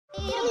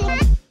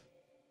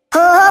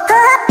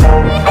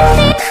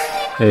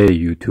Hey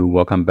YouTube,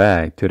 welcome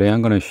back. Today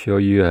I'm going to show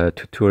you a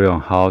tutorial on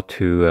how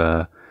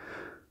to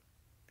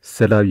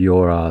set up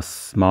your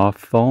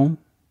smartphone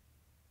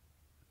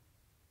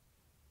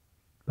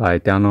by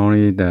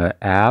downloading the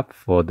app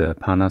for the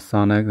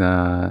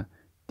Panasonic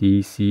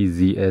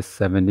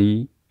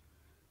ZS70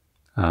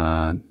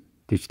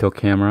 digital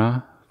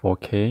camera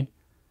 4K.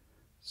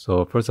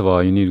 So first of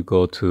all, you need to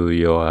go to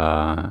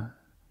your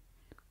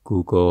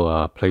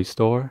Google Play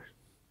Store.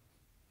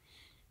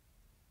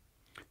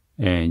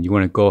 And you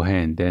want to go ahead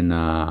and then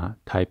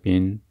type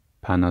in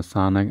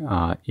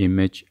Panasonic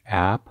image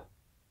app.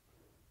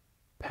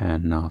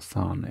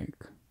 Panasonic.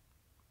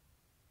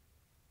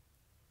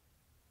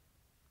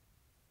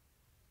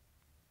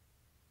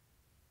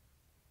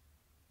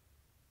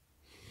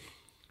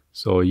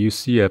 So you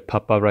see a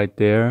pop-up right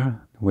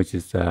there, which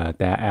is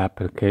that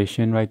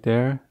application right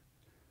there.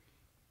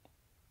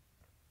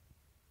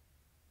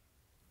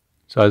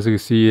 So as you can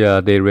see,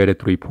 they rated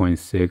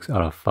 3.6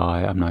 out of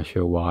 5. I'm not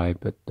sure why,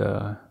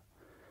 but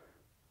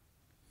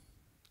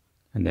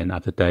and then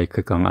after that, you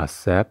click on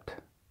accept.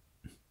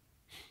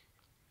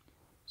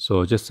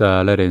 So just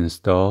let it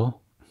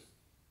install.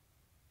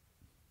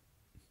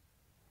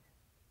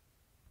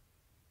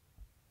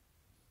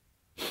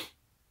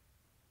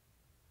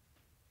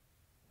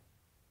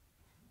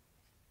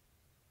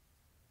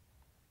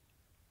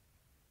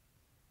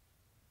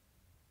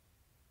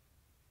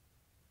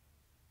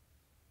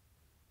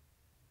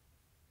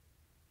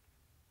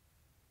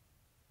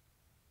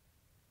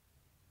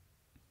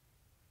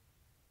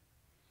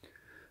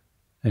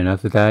 And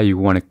after that, you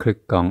want to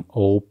click on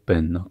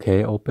open,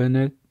 okay? Open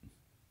it.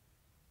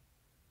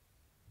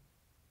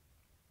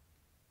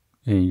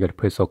 And you got to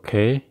press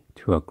OK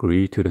to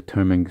agree to the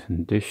term and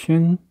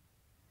condition.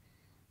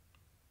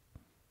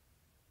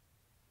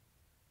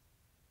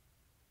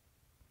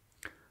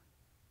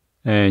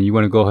 And you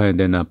want to go ahead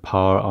and then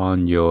power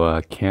on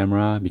your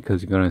camera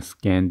because you're going to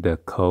scan the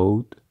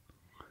code.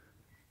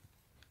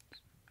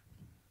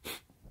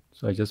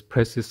 So I just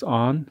press this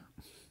on.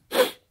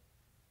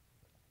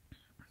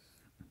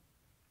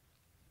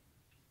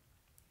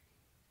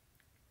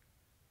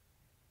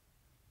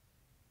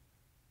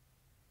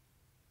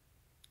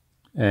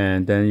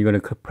 And then you're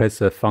going to press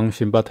the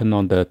function button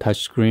on the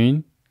touch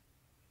screen.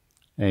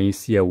 And you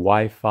see a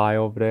Wi-Fi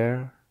over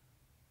there.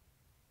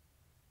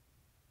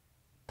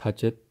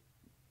 Touch it.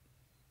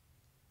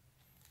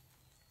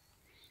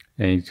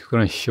 And it's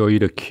going to show you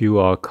the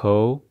QR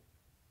code,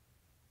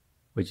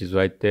 which is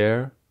right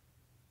there.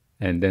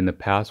 And then the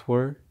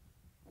password.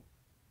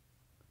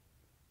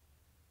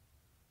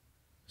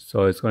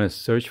 So it's going to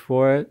search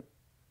for it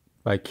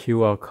by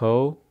QR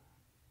code.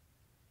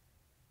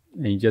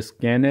 And you just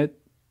scan it.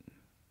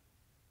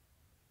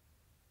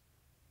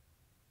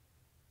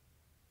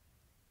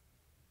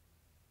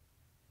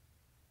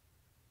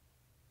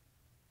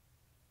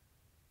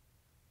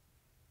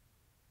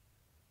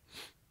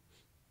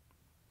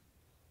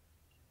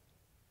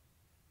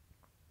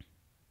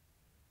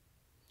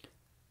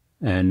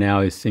 And now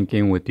it's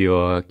syncing with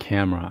your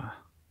camera.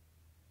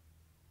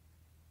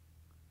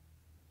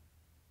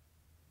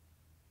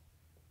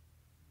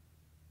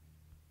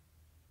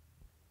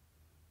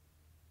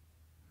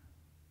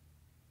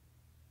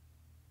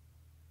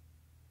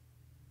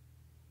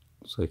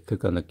 So you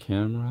click on the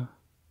camera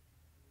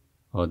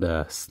or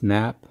the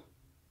snap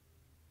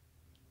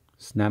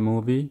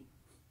movie.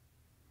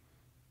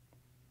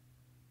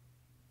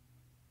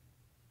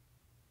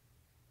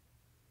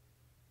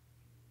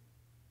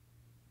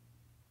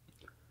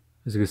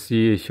 As you can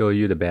see, it shows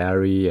you the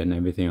battery and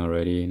everything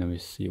already. Let me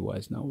see why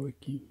it's not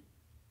working.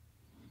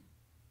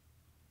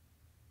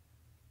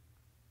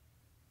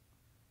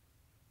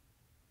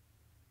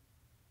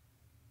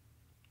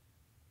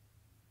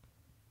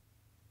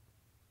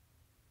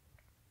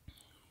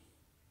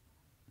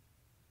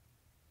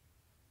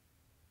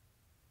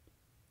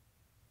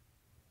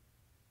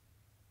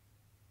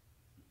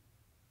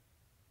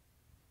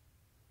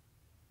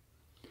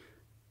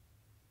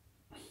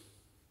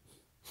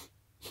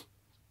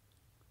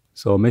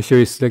 So make sure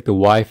you select the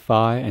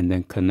Wi-Fi and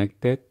then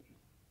connect it.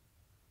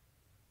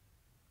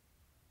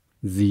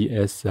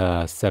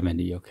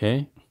 ZS70,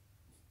 okay?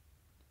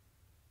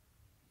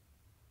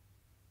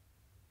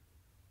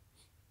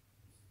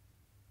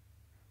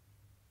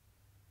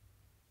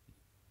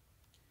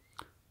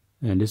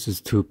 And this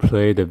is to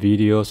play the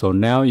video. So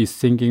now it's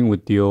syncing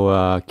with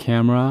your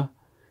camera.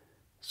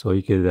 So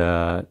you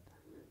could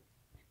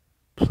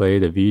play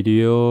the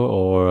video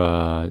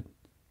or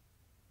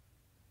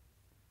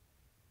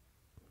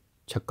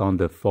check on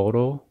the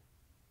photo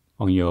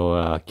on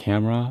your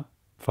camera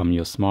from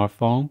your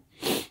smartphone.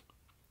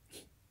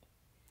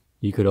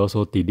 You could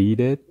also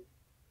delete it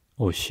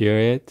or share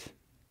it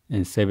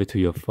and save it to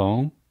your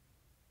phone.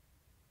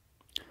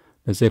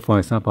 Let's say, for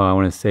example, I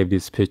want to save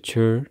this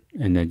picture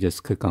and then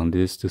just click on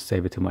this to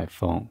save it to my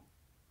phone.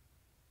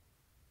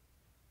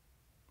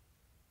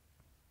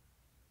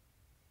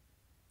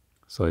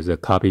 So it's a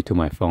copy to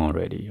my phone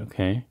already,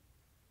 okay?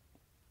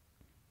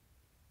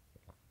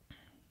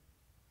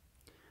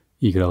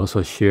 You can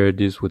also share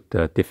this with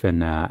different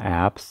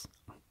apps.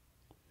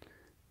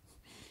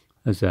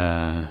 There's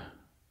a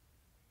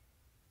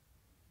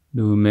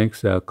new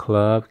mix,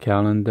 club,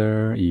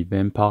 calendar,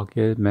 event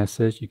pocket,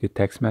 message. You could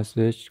text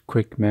message,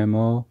 quick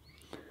memo,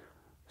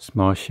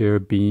 smart share,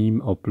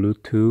 beam, or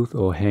Bluetooth,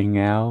 or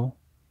Hangout,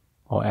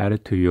 or add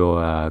it to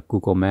your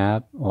Google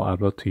Map, or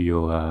upload to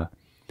your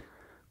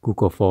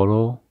Google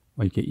Photo,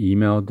 or you can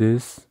email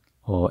this,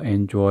 or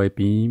Android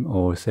Beam,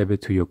 or save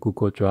it to your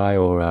Google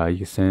Drive, or you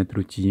can send it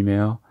through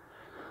Gmail.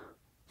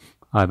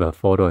 I have a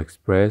Photo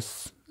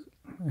Express,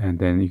 and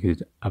then you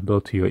could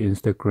upload to your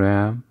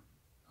Instagram,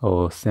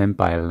 or send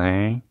by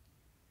LAN,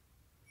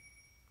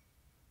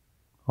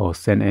 or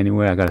send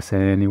anywhere. I gotta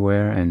send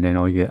anywhere, and then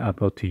you can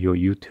upload to your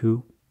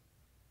YouTube.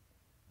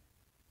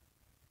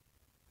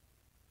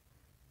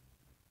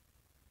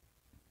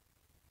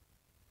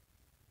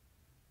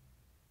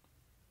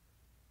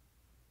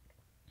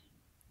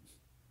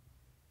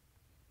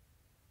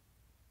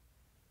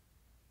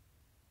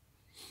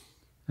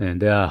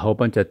 And there are a whole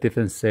bunch of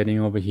different settings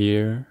over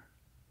here.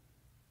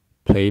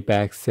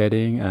 Playback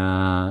setting,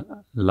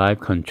 live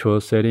control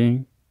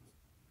setting.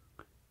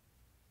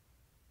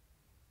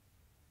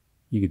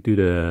 You could do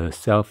the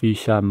selfie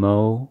shot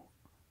mode,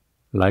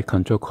 light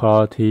control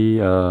quality.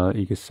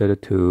 You can set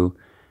it to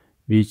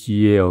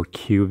VGA or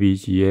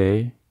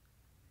QVGA.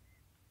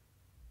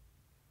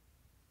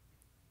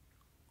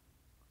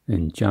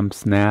 And jump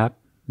snap,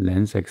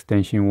 lens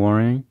extension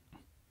warning.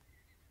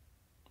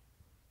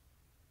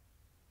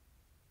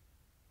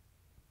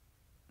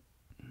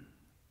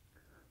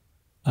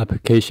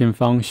 Application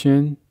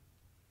function.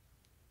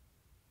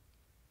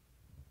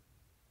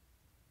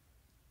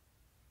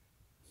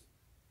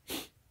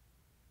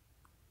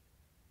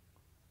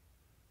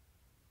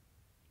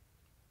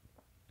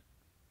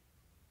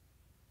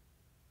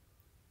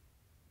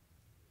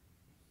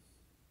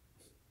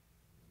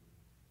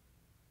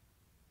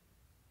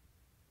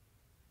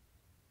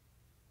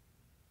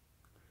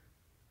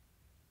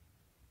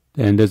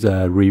 Then there's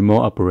a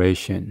remote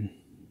operation.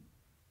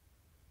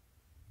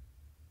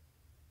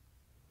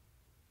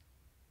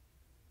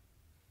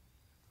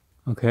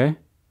 Okay,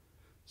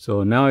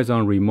 so now it's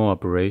on remote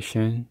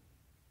operation.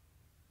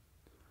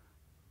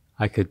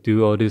 I could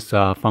do all these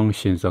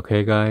functions,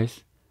 okay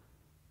guys?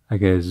 I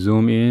can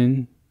zoom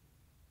in,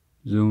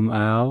 zoom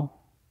out,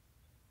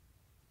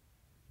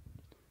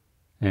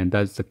 and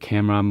that's the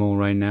camera mode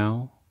right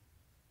now.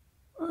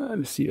 Let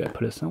me see if I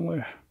put it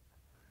somewhere.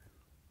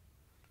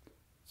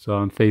 So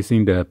I'm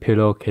facing the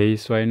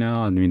pillowcase right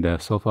now, I mean the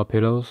sofa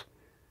pillows.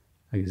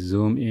 I can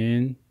zoom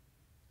in,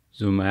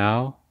 zoom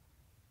out.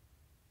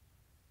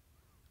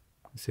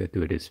 Let's see, I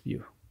do this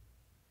view.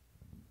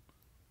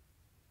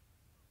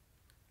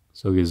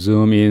 So you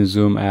zoom in,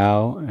 zoom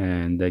out,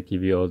 and they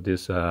give you all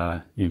this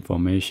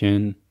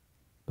information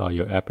about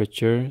your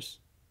apertures.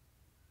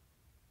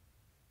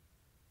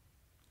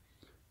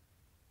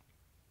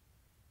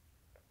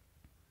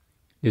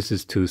 This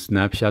is to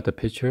snapshot the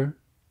picture.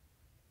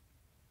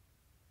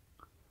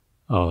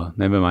 Oh,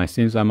 never mind.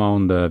 Since I'm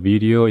on the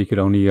video, you could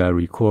only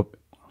record.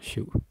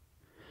 Shoot,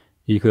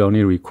 you could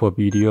only record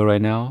video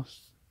right now.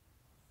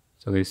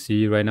 So you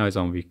see, right now it's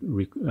on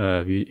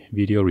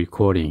video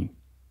recording.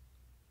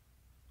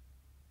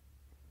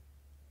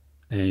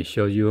 And it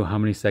shows you how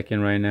many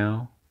seconds right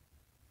now.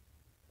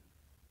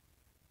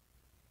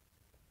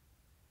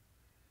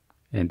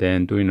 And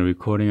then during the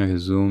recording, I can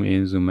zoom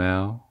in, zoom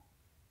out.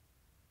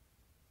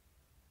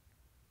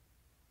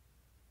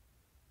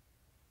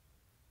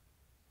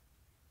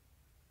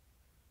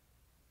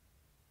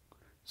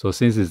 So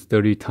since it's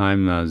 30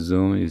 times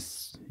zoom,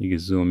 you can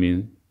zoom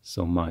in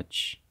so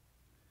much.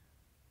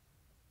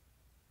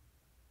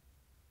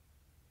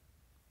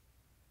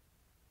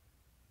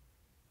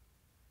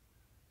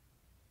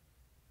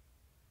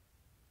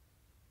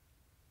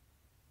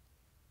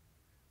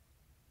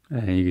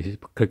 And you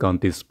click on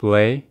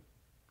display.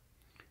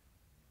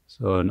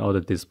 So and all the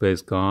display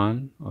is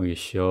gone, or you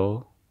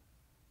show.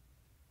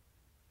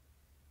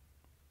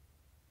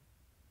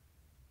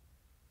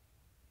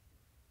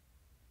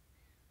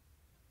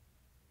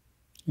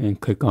 And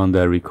click on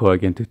the record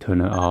again to turn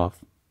it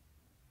off.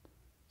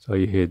 So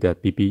you hear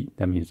that beep beep,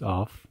 that means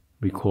off,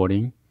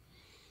 recording.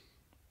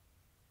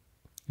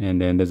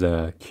 And then there's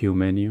a Q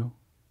menu.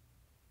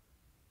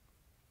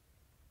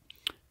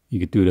 You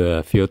could do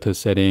the filter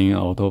setting,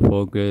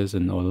 autofocus,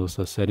 and all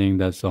those settings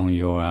that's on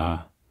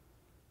your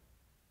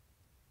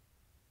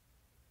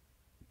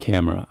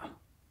camera.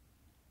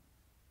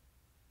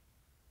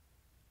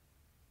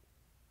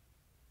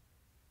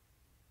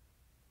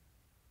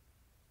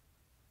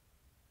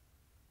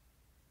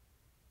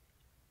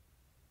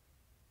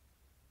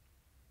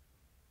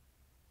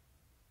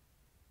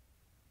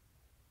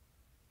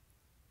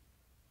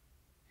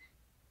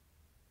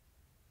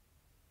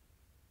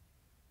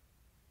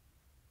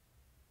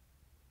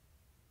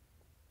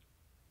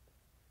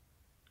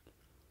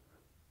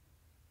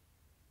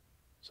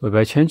 So if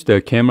I change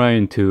the camera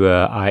into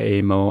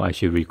IA mode, I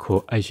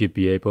should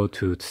be able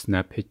to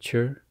snap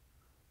picture.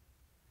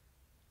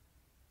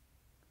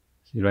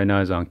 See, right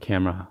now it's on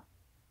camera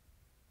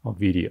or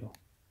video.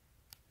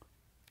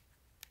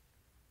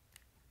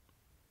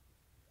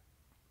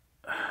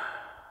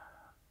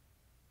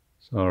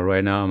 So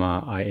right now I'm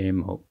on IA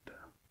mode.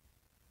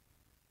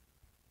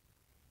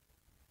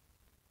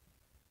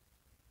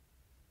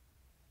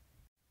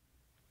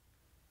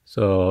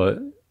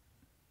 So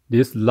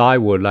this light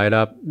will light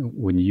up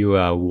when you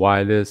are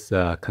wireless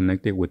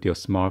connected with your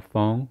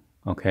smartphone.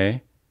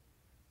 Okay,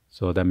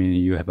 so that means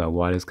you have a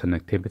wireless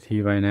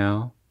connectivity right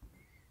now.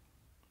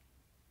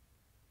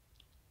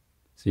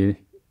 See,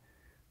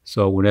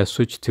 so when I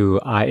switch to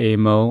IA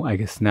mode, I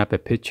can snap a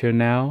picture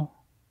now.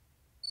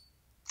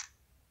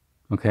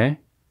 Okay,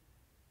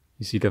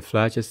 you see the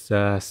flash is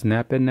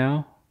snapping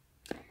now.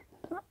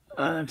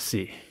 Let's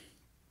see.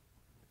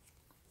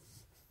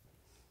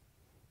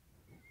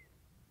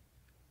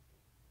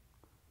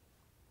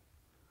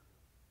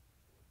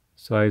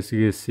 So as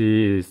you can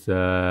see, it's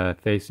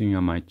facing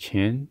on my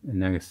chin,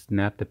 and I can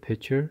snap the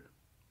picture.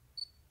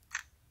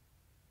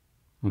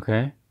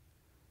 Okay,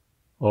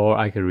 or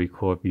I can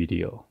record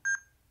video.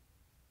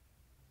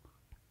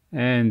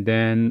 And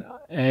then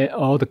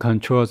all the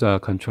controls are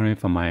controlling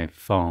from my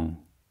phone.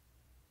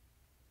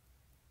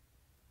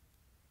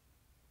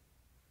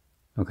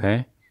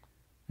 Okay,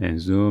 and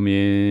zoom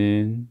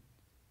in,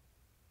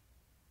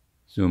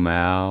 zoom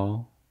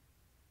out,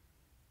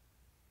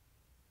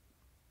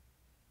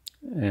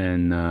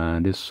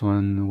 and this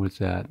one, what's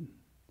that?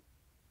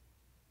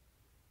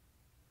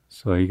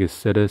 So you can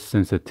set the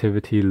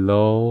sensitivity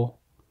low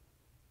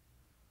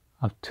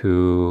up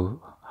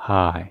to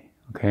high.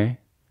 Okay,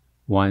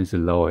 1 is the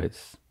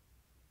lowest.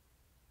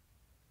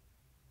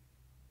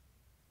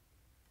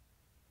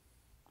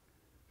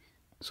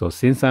 So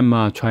since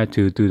I'm trying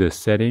to do the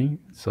setting,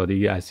 so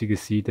as you can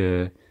see,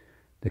 the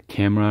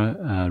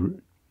camera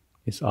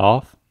is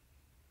off.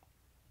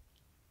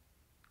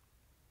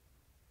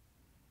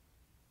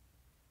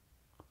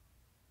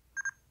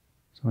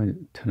 So I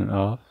turn it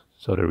off,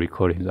 so the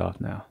recording is off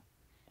now.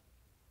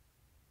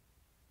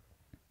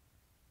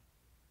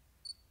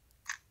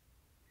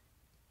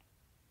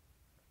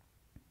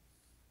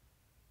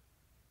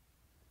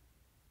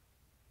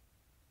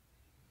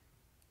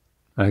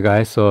 Alright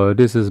guys, so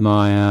this is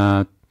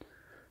my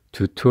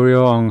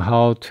tutorial on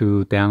how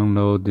to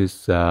download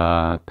this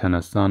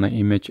Panasonic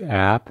image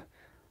app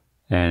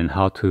and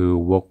how to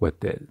work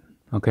with it.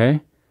 Okay,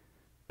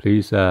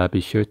 please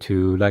be sure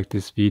to like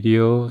this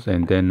video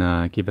and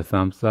then give a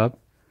thumbs up.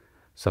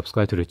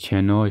 Subscribe to the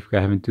channel if you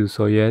haven't do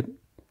so yet,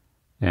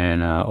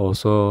 and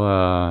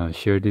also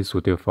share this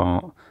with your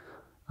phone,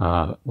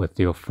 with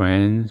your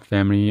friends,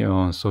 family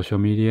on social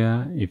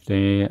media if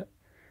they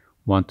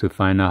want to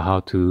find out how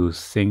to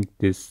sync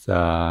this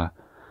Lumix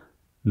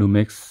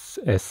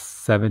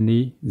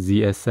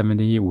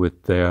ZS70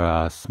 with their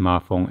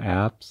smartphone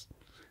apps.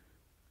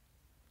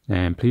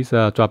 And please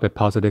drop a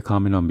positive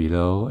comment on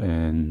below,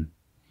 and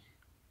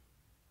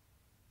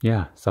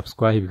yeah,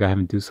 subscribe if you guys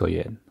haven't do so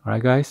yet.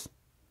 Alright guys,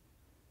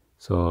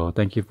 so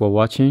thank you for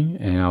watching,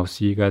 and I'll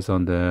see you guys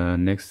on the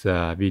next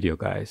video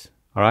guys.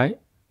 Alright,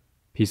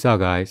 peace out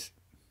guys.